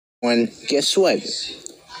And guess what?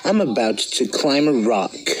 I'm about to climb a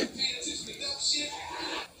rock.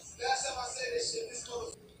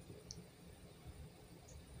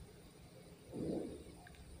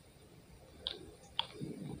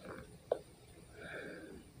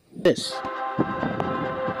 This.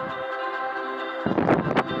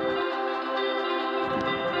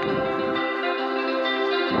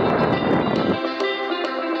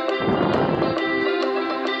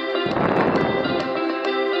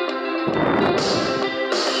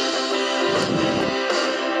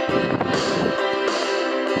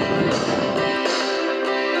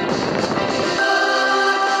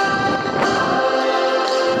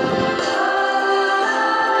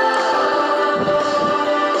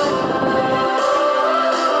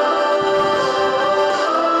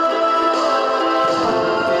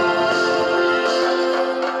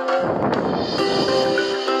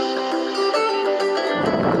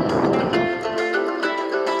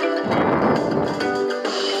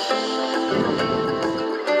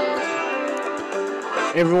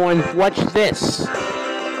 Everyone, watch this.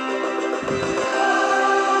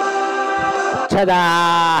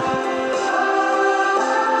 Ta-da!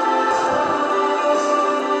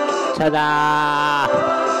 Ta-da!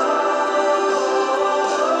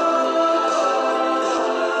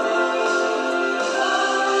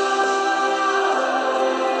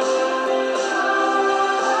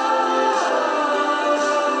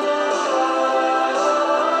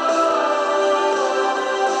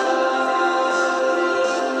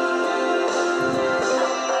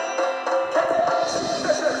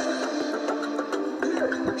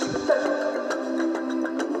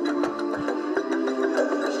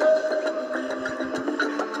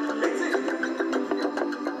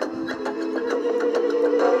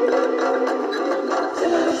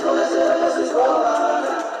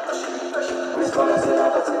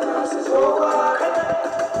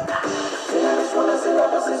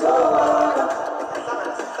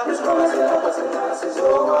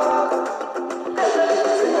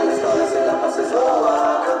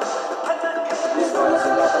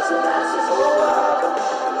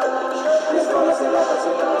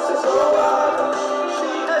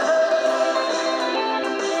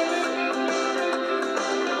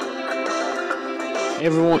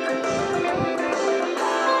 Everyone,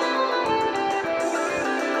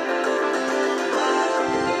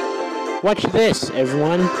 watch this,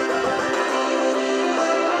 everyone.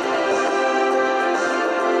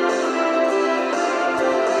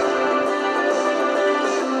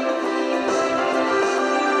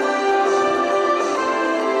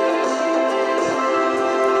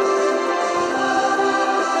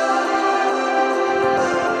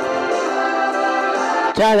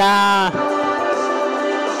 Ta-da!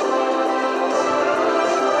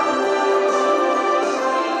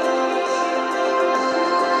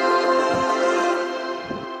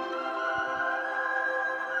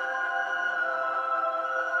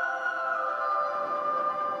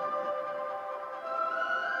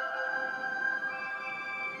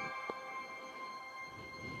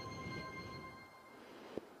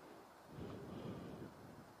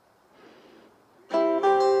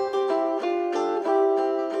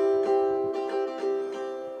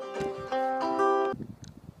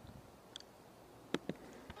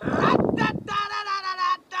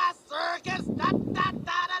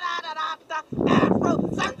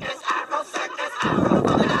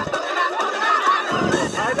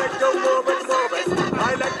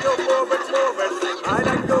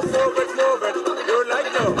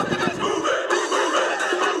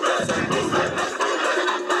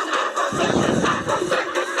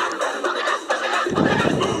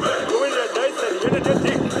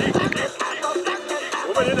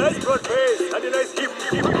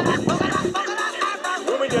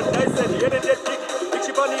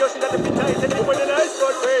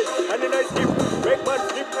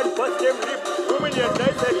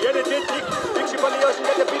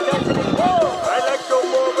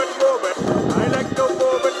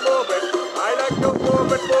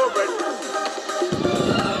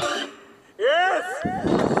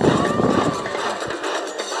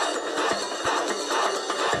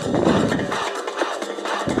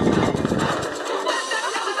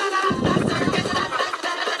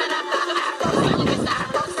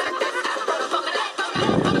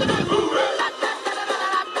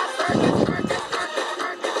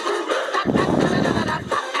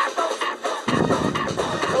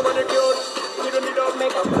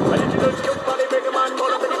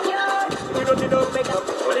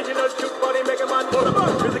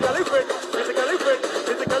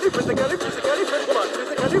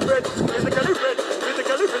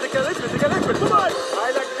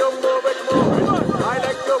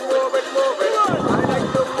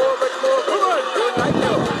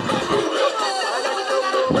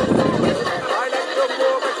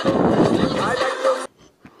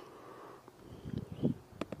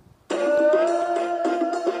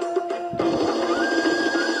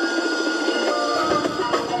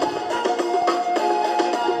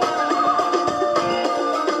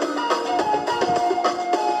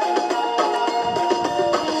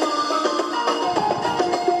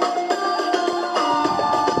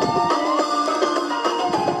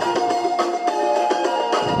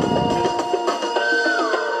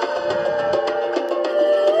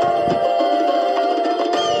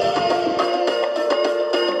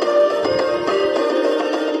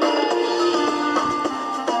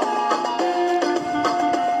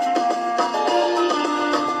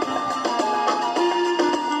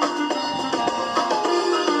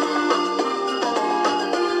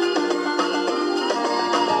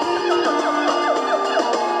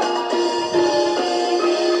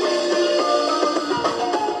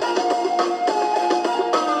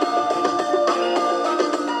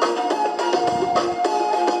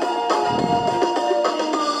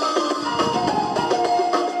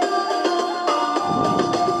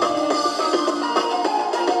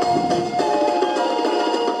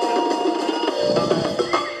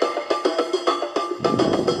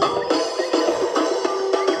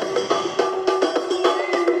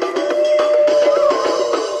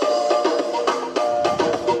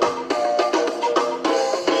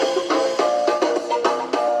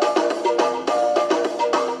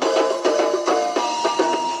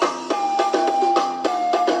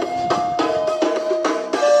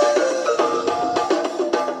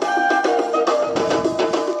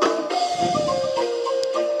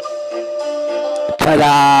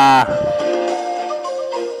 Ta-da!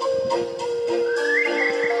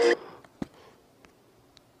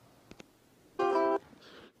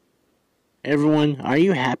 Everyone, are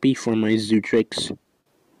you happy for my zoo tricks?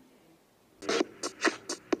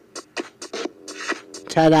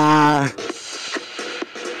 Ta-da!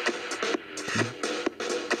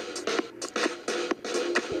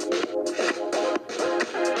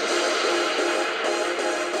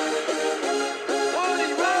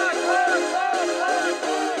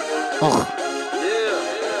 Oh.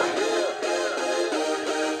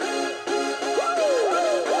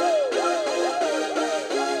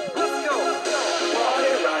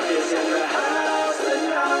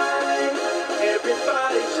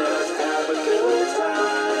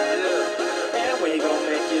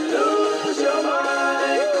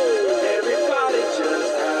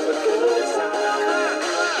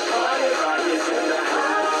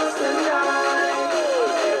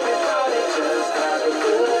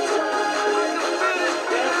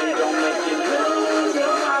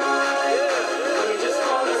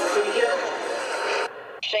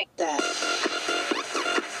 Shake that.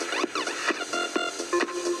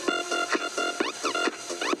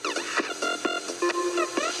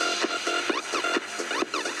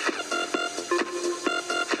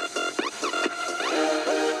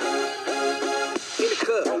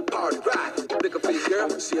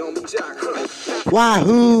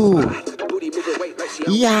 Wahoo!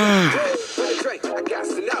 Yeah!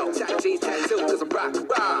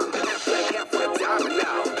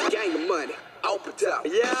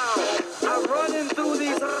 Yeah, I'm running through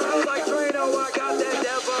these halls like Trano. I got that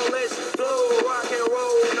devilish flow, rock and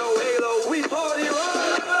roll, no halo. We party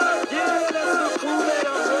rock. Yeah, that's the crew that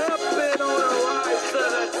I'm repping on a rise to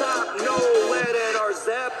the top. No lead in our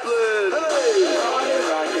Zeppelin. Hey, party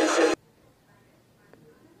rock is in.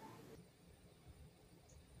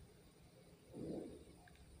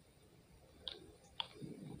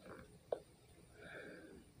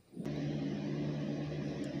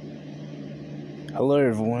 Hello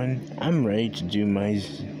everyone, I'm ready to do my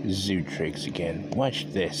zoo tricks again. Watch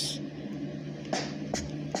this.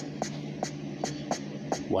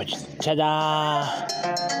 Watch. Ta-da!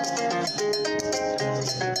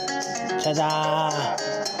 Ta-da!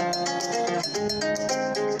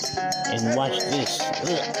 And watch this.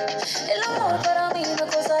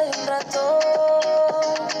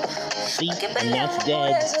 See, I'm not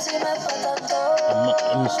dead.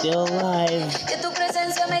 I'm still alive.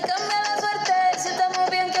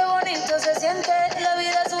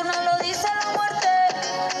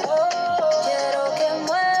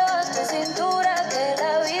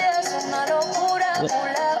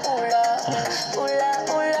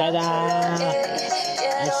 Ta-da!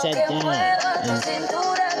 I said that.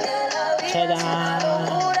 Ta-da!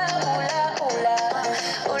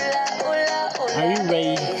 Are you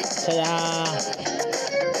ready? Ta-da!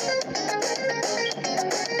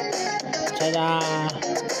 Ta-da!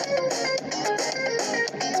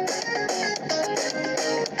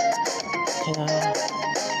 Ta-da!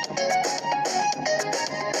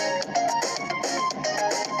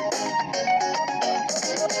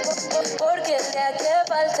 Porque el día que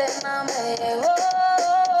faltes no me llegó.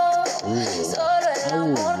 I'm ready to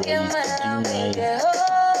do my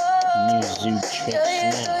new zoo tricks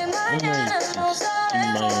now. I'm ready to do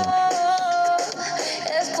my own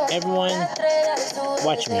tricks. Everyone,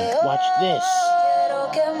 watch me. Watch this.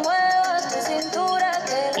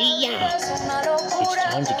 Yeah! It's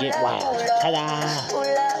time to get wild. Ta-da!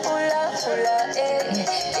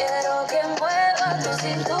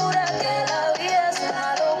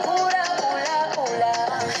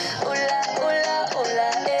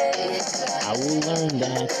 I will learn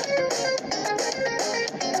that.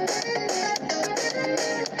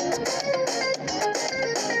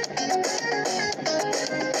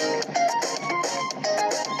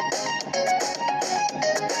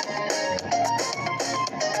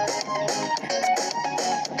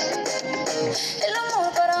 El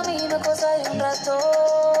amor para mí no es cosa de un rato.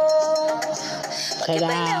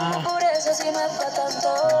 Ta-da!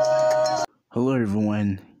 Hello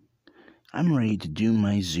everyone. I'm ready to do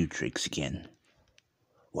my zoo tricks again.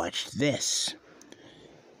 Watch this.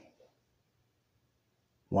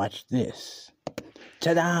 Watch this.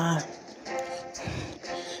 Ta-da!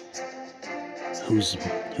 Who's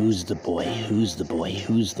the boy? Who's the boy?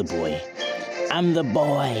 Who's the boy? I'm the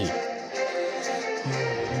boy!